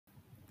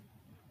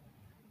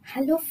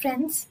Hello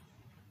friends,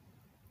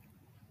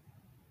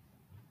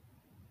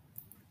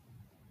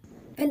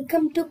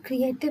 welcome to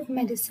Creative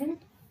Medicine.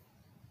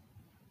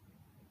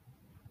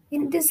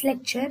 In this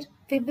lecture,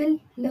 we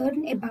will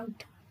learn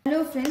about.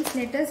 Hello friends,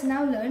 let us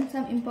now learn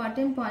some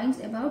important points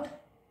about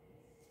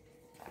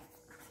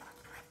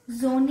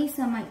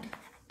zonisamide.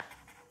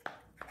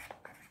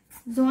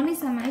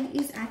 Zonisamide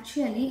is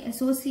actually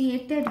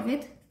associated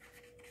with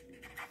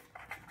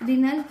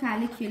renal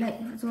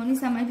caliculi.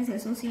 Zonisamide is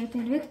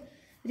associated with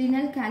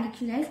renal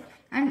caliculi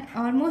and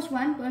almost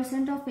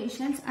 1% of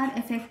patients are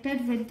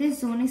affected with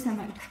this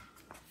zonisamide.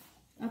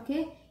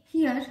 Okay,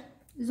 here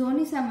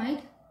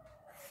zonisamide,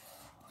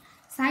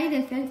 side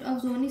effect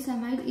of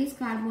zonisamide is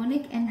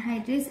carbonic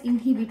anhydrase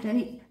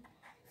inhibitory.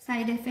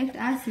 Side effects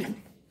are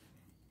seen.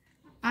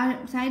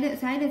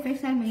 Side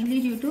effects are mainly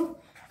due to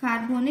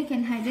carbonic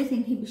anhydrase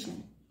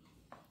inhibition.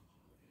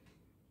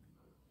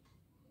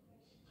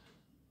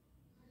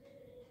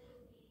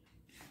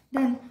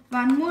 Then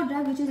one more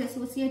drug which is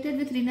associated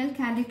with renal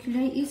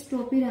caliculi is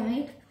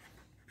topiramate.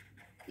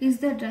 Is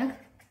the drug.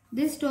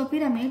 This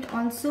topiramate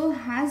also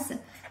has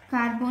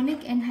carbonic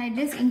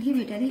anhydrase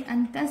inhibitory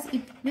and thus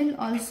it will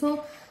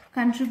also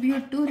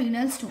contribute to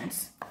renal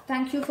stones.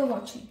 Thank you for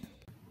watching.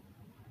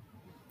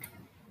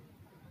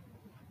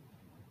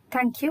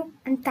 Thank you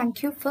and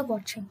thank you for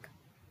watching.